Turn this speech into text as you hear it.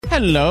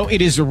Hello,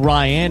 it is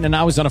Ryan, and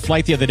I was on a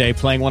flight the other day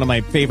playing one of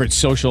my favorite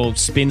social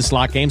spin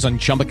slot games on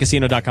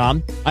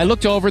ChumbaCasino.com. I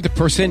looked over at the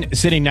person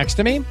sitting next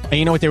to me, and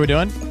you know what they were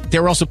doing? They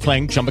were also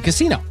playing Chumba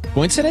Casino.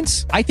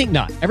 Coincidence? I think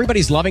not.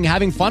 Everybody's loving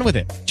having fun with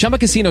it. Chumba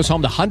Casino is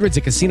home to hundreds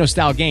of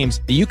casino-style games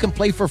that you can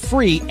play for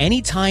free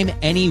anytime,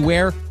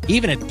 anywhere,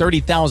 even at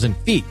 30,000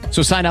 feet.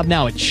 So sign up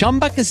now at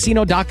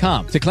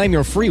ChumbaCasino.com to claim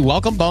your free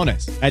welcome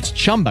bonus. That's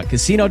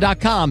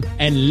ChumbaCasino.com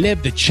and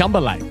live the Chumba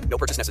life. No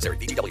purchase necessary.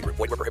 VGW. Void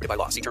where prohibited by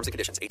law. See terms and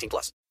conditions.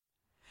 18+.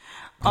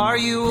 Are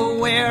you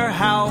aware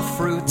how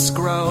fruits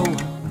grow?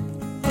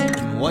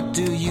 And what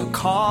do you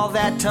call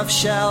that tough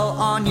shell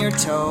on your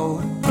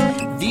toe?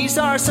 These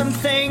are some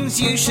things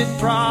you should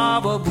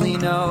probably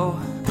know.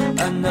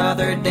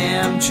 Another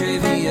damn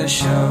trivia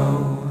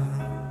show.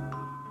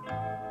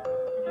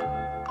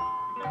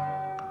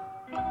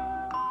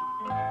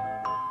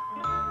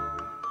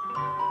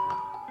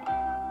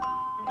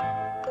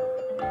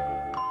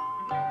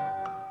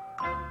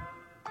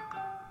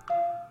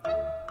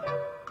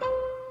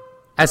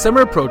 As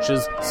summer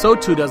approaches, so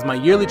too does my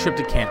yearly trip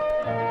to camp.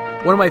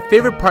 One of my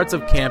favorite parts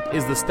of camp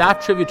is the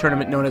staff trivia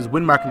tournament known as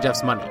Win Mark and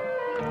Jeff's Money,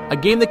 a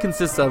game that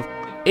consists of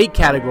 8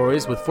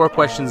 categories with 4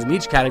 questions in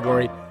each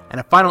category and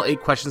a final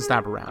 8-question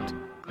snap around.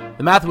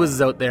 The math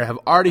whizzes out there have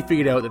already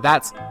figured out that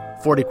that's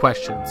 40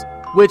 questions,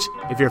 which,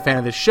 if you're a fan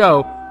of this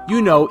show,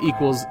 you know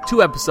equals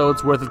 2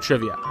 episodes worth of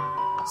trivia.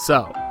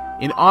 So,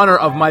 in honor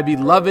of my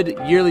beloved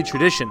yearly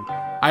tradition,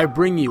 I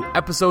bring you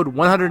episode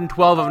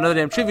 112 of Another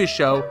Damn Trivia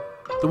Show,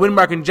 the Win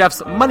Mark and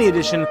Jeff's Money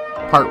Edition,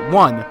 Part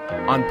 1,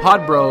 on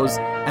Pod Bros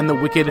and the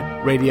Wicked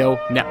Radio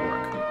Network.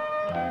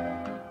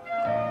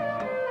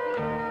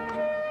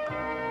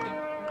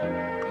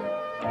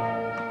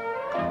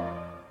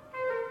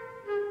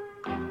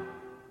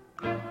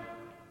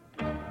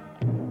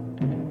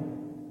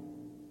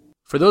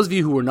 For those of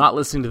you who were not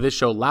listening to this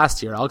show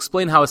last year, I'll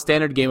explain how a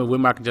standard game of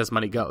Win Mark and Jeff's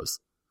Money goes.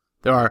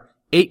 There are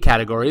 8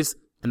 categories,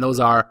 and those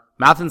are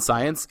math and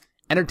science,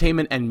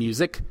 entertainment and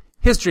music,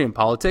 history and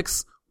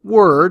politics,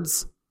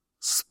 words,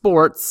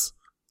 sports,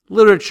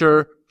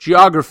 literature,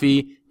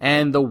 geography,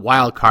 and the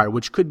wild card,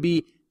 which could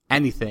be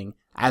anything.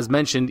 As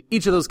mentioned,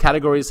 each of those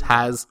categories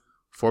has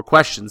 4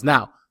 questions.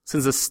 Now,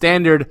 since a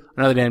standard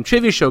Another Damn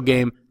Trivia Show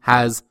game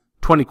has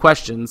 20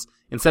 questions,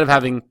 instead of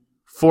having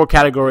 4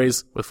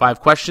 categories with 5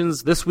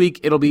 questions, this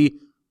week it'll be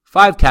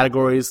 5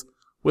 categories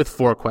with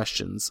 4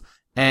 questions.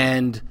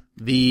 And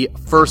the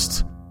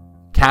first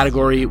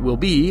category will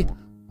be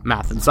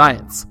math and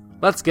science.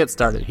 Let's get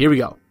started. Here we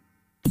go.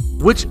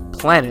 Which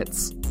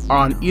planets are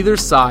on either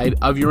side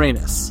of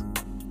Uranus?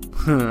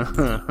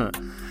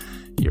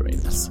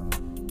 Uranus.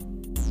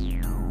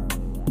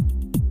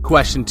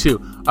 Question 2.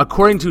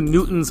 According to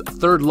Newton's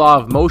third law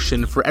of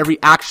motion, for every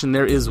action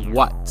there is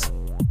what?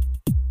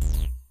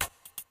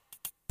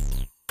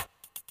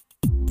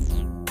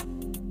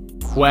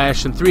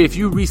 Question 3. If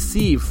you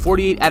receive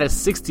 48 out of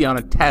 60 on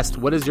a test,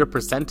 what is your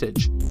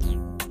percentage?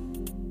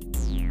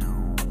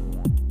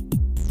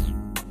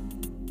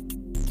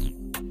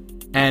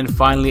 And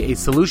finally, a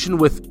solution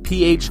with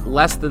pH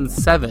less than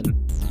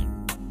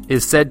 7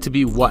 is said to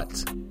be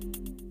what?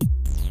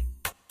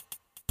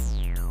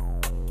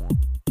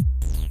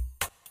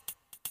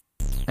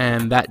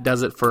 And that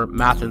does it for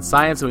math and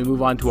science, and we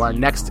move on to our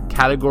next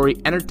category,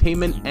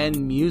 entertainment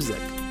and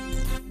music.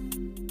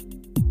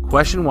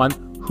 Question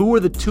 1. Who were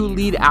the 2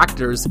 lead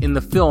actors in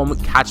the film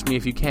Catch Me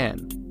If You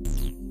Can?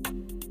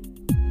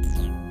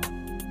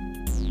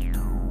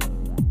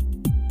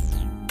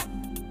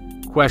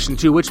 Question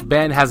 2. Which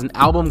band has an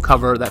album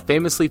cover that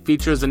famously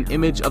features an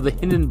image of the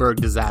Hindenburg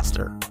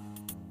disaster?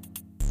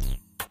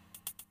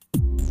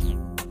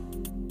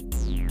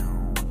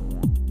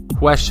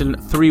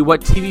 Question 3.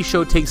 What TV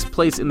show takes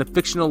place in the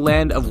fictional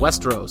land of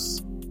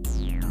Westeros?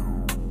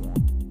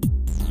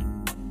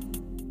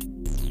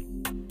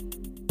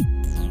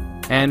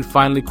 And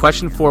finally,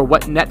 question 4.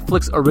 What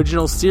Netflix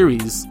original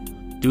series,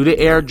 due to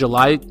air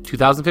July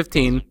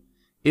 2015,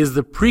 is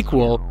the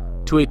prequel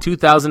to a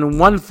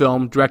 2001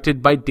 film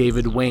directed by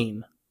David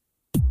Wayne?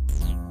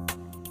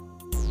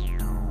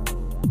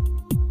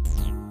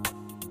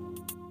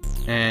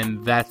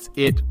 And that's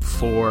it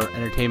for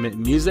entertainment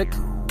and music.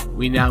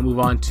 We now move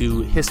on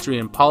to history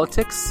and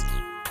politics.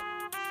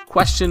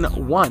 Question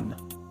 1.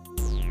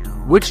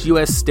 Which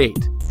U.S.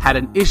 state had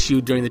an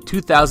issue during the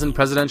 2000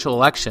 presidential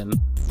election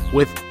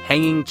with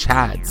hanging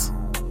chads?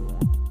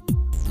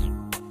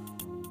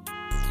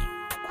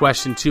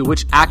 Question 2.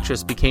 Which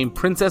actress became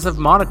Princess of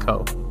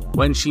Monaco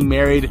when she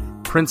married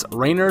Prince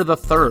Rainier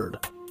III?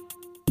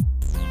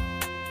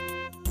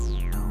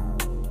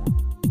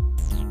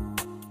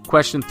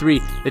 Question 3.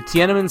 The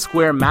Tiananmen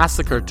Square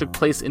massacre took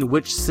place in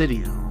which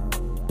city?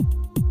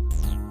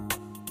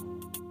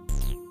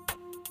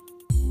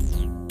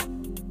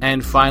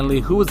 And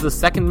finally, who was the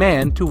second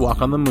man to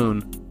walk on the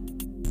moon?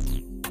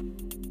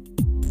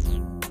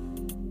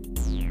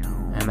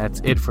 And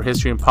that's it for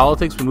history and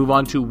politics. We move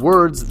on to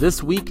words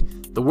this week.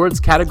 The words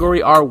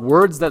category are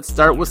words that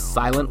start with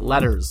silent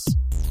letters.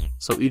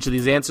 So each of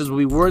these answers will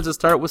be words that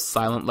start with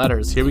silent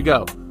letters. Here we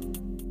go.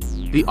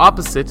 the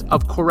opposite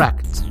of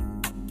correct?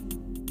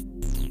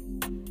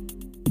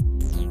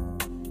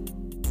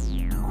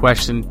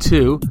 Question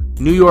 2.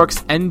 New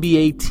York's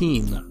NBA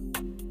team.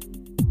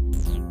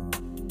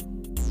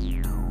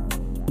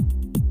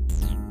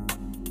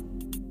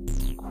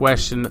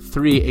 Question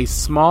 3. A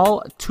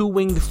small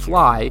two-winged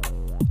fly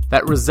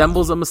that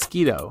resembles a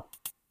mosquito.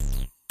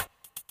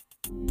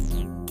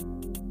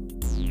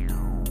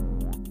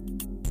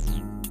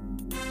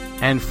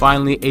 And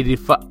finally, a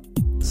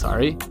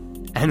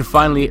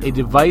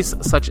device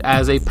such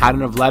as a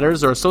pattern of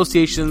letters or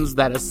associations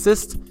that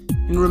assist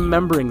in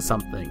remembering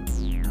something.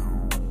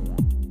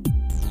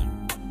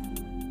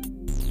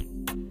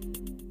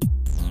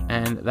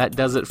 And that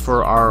does it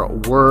for our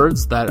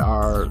words that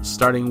are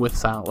starting with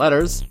silent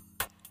letters.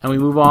 And we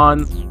move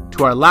on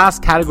to our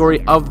last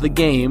category of the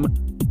game,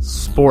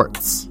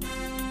 sports.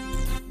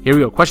 Here we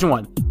go. Question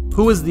 1.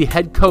 Who is the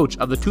head coach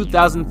of the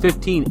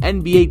 2015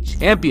 NBA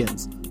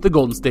champions, the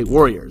Golden State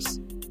Warriors?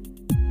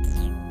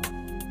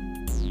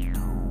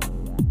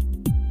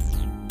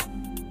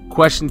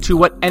 Question 2.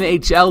 What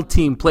NHL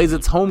team plays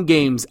its home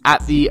games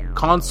at the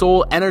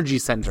Consol Energy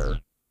Center?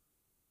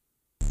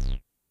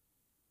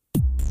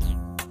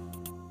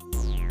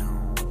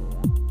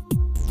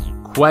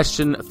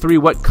 Question 3.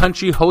 What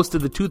country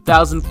hosted the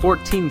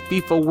 2014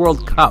 FIFA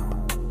World Cup?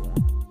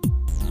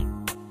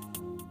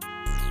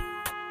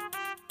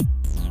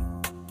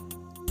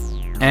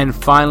 And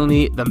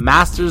finally, the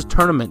Masters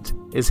Tournament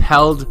is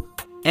held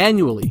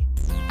annually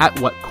at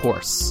what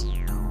course?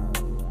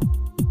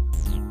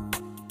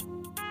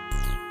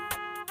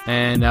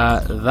 And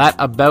that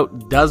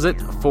about does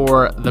it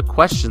for the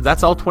questions.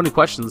 That's all 20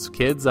 questions,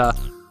 kids.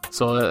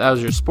 So that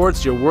was your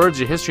sports, your words,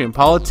 your history and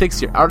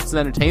politics, your arts and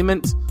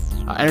entertainment,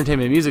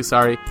 entertainment and music,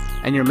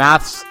 and your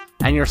maths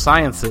and your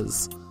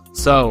sciences.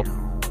 So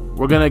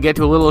we're going to get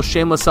to a little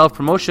shameless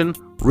self-promotion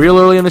real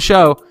early in the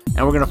show,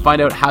 and we're going to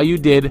find out how you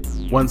did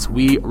once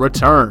we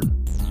return.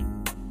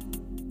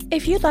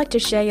 If you'd like to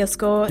share your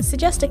score,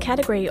 suggest a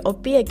category, or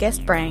be a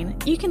guest brain,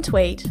 you can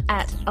tweet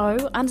at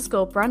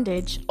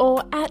 @O_Brundage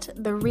or at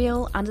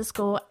 @thereal_ADTS.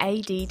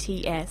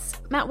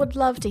 Matt would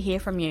love to hear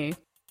from you.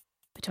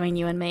 Between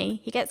you and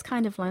me, he gets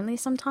kind of lonely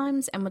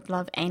sometimes and would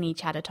love any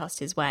chatter tossed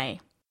his way.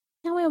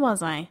 Now, where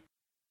was I?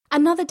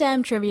 Another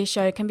Damn Trivia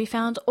Show can be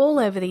found all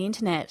over the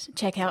internet.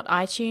 Check out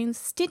iTunes,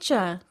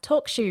 Stitcher,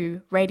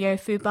 TalkShoe, Radio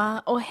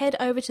Fubar, or head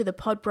over to the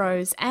Pod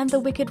Bros and the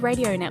Wicked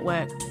Radio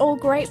Network, all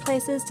great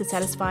places to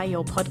satisfy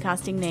your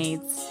podcasting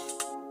needs.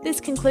 This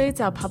concludes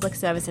our public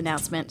service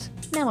announcement.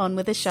 Now on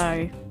with the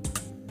show.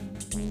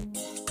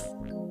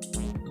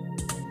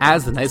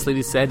 As the nice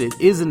lady said, it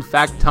is in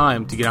fact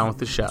time to get on with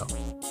the show.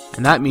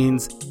 And that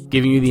means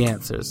giving you the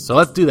answers. So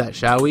let's do that,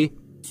 shall we?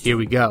 Here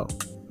we go.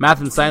 Math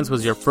and science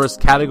was your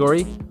first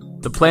category.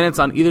 The planets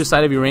on either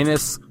side of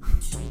Uranus.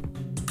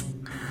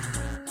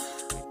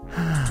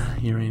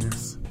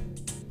 Uranus.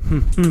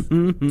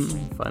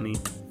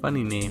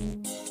 Funny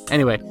name.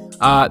 Anyway,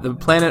 the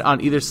planet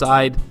on either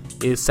side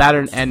is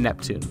Saturn and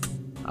Neptune,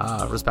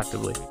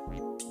 respectively.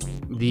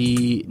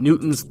 The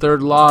Newton's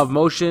third law of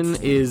motion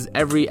is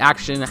every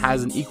action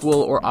has an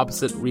equal or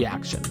opposite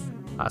reaction.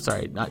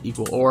 Not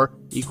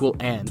equal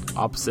and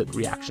opposite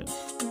reaction.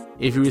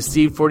 If you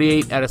received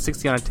 48 out of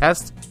 60 on a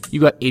test, you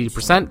got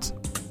 80%.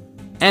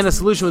 And a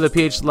solution with a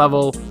pH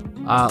level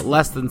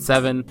less than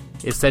 7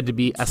 is said to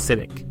be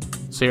acidic.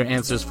 So your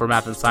answers for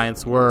math and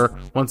science were,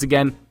 once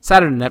again,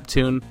 Saturn and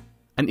Neptune,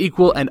 an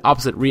equal and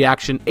opposite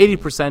reaction,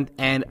 80%,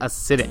 and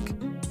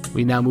acidic.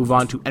 We now move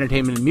on to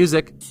entertainment and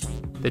music.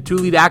 The two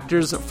lead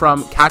actors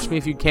from Catch Me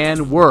If You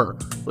Can were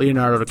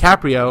Leonardo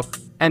DiCaprio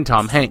and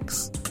Tom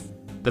Hanks.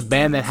 The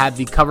band that had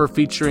the cover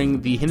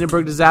featuring the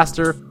Hindenburg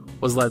disaster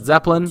was Led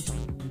Zeppelin.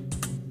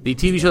 The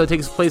TV show that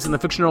takes place in the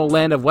fictional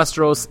land of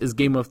Westeros is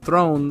Game of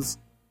Thrones.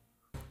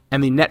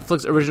 And the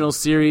Netflix original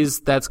series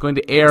that's going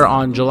to air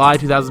on July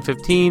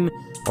 2015,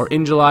 or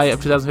in July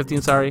of 2015,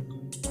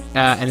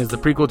 and is the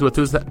prequel to a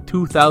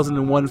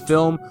 2001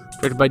 film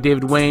directed by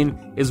David Wayne,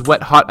 is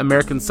Wet Hot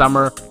American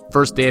Summer,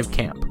 First Day of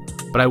Camp.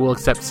 But I will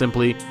accept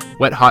simply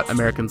Wet Hot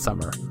American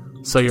Summer.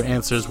 So your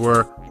answers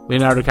were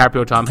Leonardo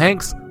DiCaprio, Tom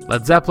Hanks,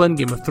 Led Zeppelin,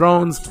 Game of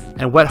Thrones,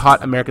 and Wet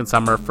Hot American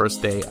Summer,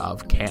 First Day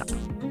of Camp.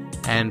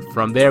 And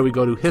from there we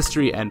go to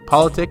history and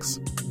politics.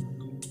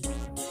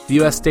 The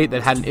U.S. state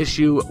that had an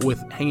issue with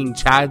hanging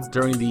chads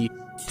during the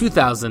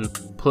 2000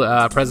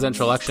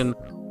 presidential election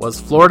was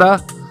Florida.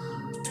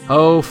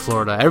 Oh,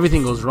 Florida.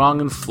 Everything goes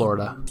wrong in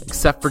Florida,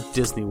 except for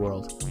Disney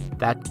World.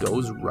 That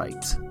goes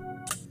right.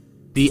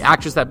 The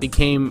actress that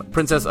became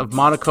Princess of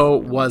Monaco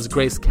was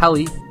Grace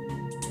Kelly.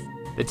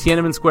 The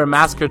Tiananmen Square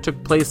massacre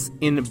took place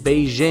in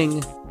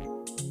Beijing.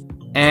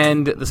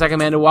 And the second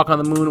man to walk on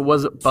the moon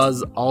was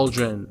Buzz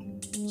Aldrin.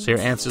 So your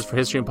answers for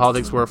history and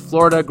politics were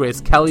Florida,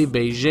 Grace Kelly,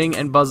 Beijing,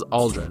 and Buzz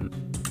Aldrin.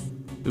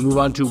 We move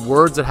on to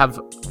words that have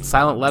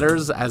silent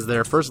letters as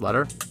their first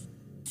letter.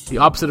 The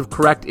opposite of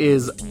correct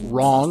is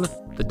wrong,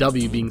 the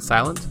W being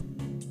silent.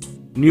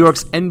 New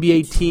York's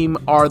NBA team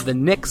are the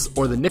Knicks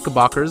or the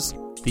Knickerbockers,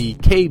 the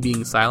K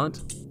being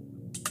silent.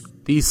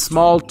 The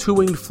small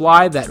two-winged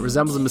fly that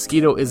resembles a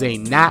mosquito is a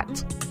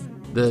gnat,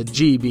 the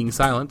G being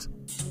silent.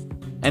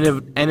 And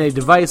a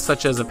device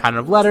such as a pattern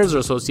of letters or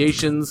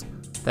associations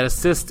that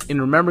assist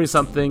in remembering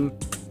something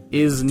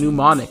is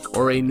mnemonic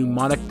or a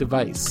mnemonic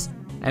device.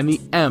 And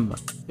the M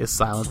is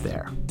silent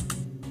there.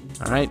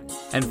 Alright,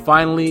 and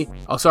finally,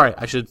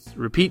 I should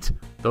repeat,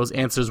 those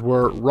answers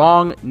were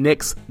wrong,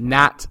 nix,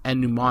 gnat,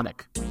 and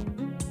mnemonic.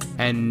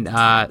 And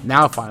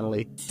now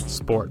finally,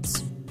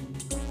 sports.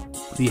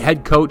 The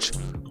head coach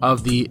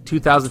of the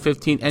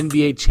 2015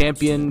 NBA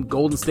champion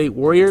Golden State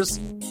Warriors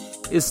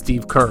is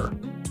Steve Kerr.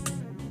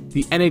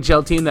 The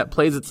NHL team that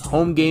plays its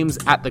home games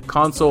at the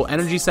Consol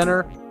Energy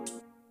Center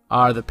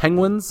are the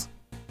Penguins.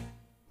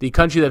 The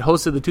country that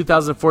hosted the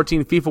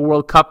 2014 FIFA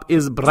World Cup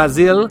is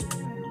Brazil.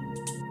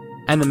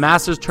 And the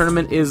Masters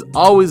tournament is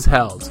always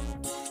held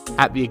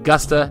at the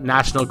Augusta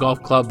National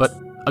Golf Club, but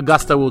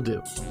Augusta will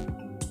do.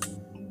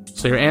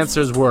 So your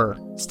answers were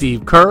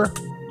Steve Kerr,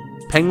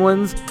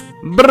 Penguins,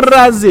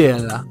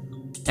 Brazil,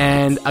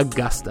 and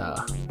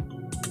Augusta.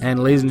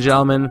 And ladies and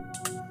gentlemen,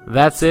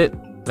 that's it.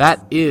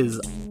 That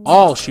is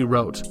all she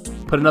wrote.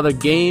 Put another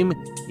game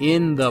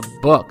in the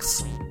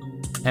books.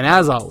 And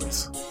as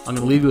always, I'm going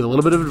to leave you with a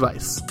little bit of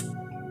advice.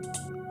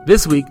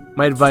 This week,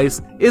 my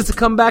advice is to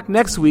come back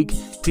next week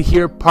to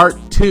hear part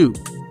 2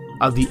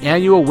 of the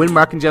annual Win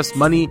Mark and Jeff's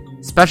Money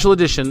special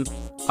edition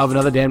of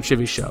Another Damn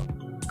Trivia Show.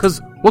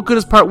 Because what good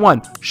is part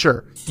 1?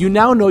 Sure, you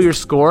now know your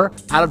score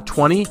out of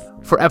 20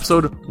 for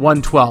episode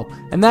 112.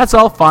 And that's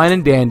all fine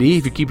and dandy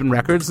if you're keeping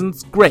records, and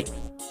it's great.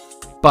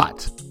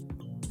 But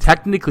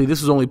technically,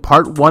 this was only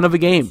part 1 of a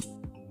game.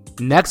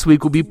 Next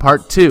week will be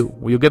part 2,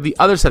 where you'll get the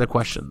other set of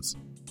questions.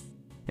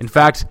 In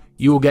fact,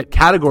 you will get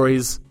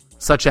categories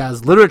such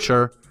as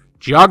literature,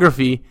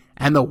 geography,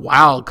 and the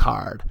wild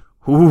card.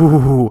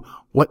 Ooh,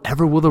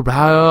 whatever will the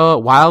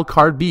wild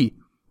card be?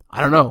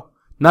 I don't know.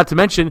 Not to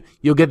mention,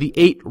 you'll get the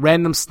 8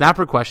 random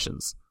snapper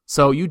questions.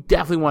 So you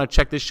definitely want to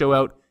check this show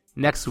out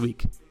next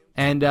week.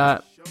 And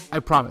I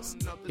promise,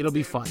 it'll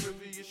be fun.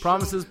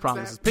 Promises.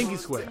 Pinky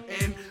swear.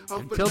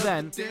 Until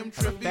then,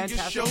 have a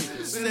fantastic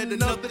week.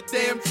 Another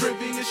damn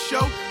trivia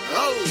show.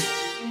 Oh!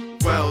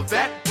 Well,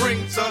 that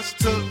brings us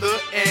to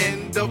the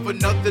end of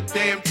another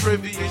damn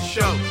trivia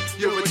show.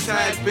 You're a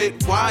tad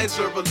bit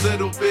wiser, a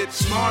little bit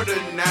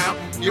smarter now.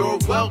 You're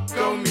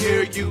welcome,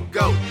 here you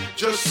go.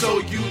 Just so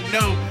you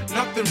know,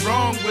 nothing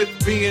wrong with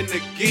being a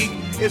geek.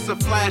 It's a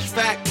flash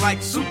fact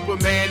like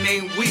Superman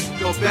ain't weak,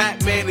 or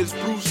Batman is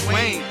Bruce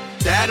Wayne.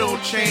 That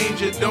don't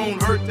change, it don't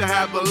hurt to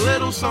have a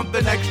little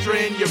something extra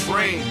in your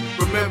brain.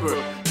 Remember,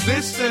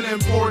 this is an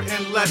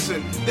important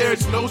lesson.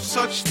 There's no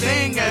such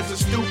thing as a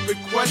stupid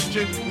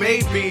question.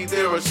 Maybe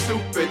there are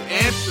stupid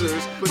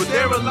answers, but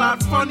they're a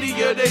lot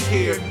funnier to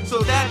hear,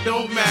 so that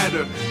don't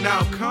matter.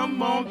 Now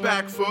come on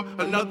back for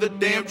another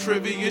damn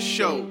trivia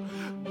show.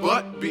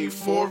 But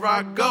before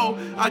I go,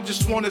 I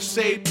just want to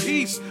say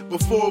peace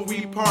before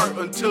we part.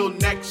 Until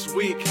next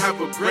week, have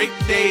a great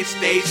day,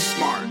 stay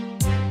smart.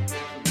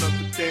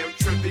 Damn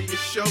trivia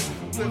show.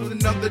 There was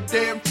another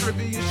damn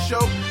trivia show.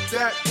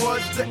 That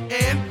was the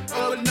end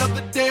of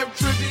another damn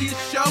trivia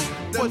show.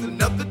 That was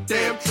another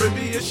damn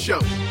trivia show.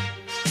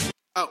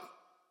 Oh.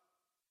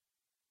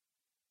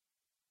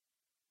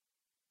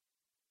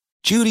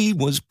 Judy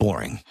was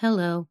boring.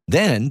 Hello.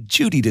 Then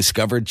Judy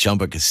discovered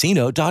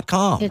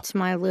ChumbaCasino.com. It's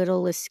my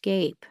little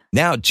escape.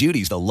 Now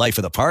Judy's the life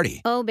of the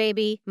party. Oh,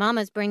 baby,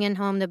 mama's bringing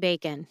home the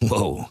bacon.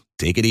 Whoa,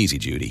 take it easy,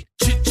 Judy.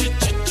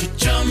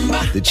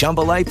 The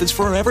Chumba life is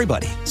for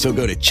everybody. So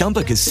go to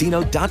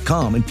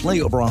ChumbaCasino.com and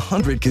play over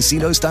 100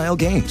 casino-style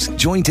games.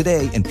 Join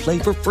today and play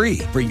for free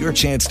for your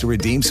chance to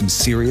redeem some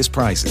serious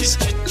prizes.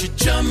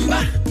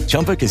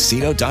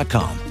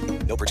 ChumbaCasino.com.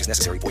 No purchase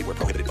necessary. Void where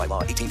prohibited by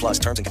law. 18+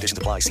 terms and conditions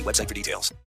apply. See website for details.